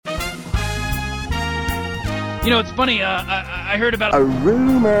You know, it's funny, I heard about a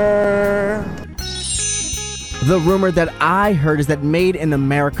rumor. The rumor that I heard is that Made in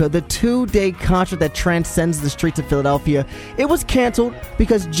America, the 2-day concert that transcends the streets of Philadelphia, it was canceled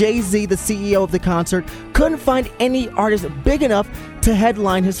because Jay-Z, the CEO of the concert, couldn't find any artist big enough to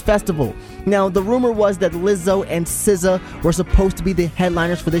headline his festival. Now, the rumor was that Lizzo and SZA were supposed to be the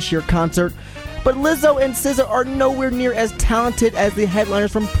headliners for this year's concert, but Lizzo and SZA are nowhere near as talented as the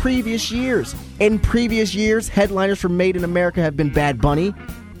headliners from previous years. In previous years, headliners for Made in America have been Bad Bunny,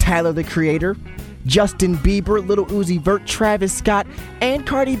 Tyler the Creator, Justin Bieber, Lil Uzi Vert, Travis Scott, and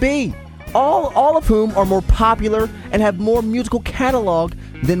Cardi B. All of whom are more popular and have more musical catalog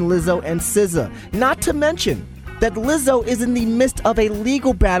than Lizzo and SZA. Not to mention that Lizzo is in the midst of a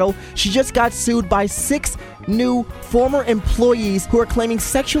legal battle. She just got sued by 6 new former employees who are claiming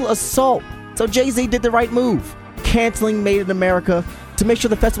sexual assault. So Jay-Z did the right move, canceling Made in America to make sure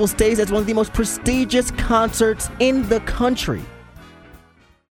the festival stays as one of the most prestigious concerts in the country.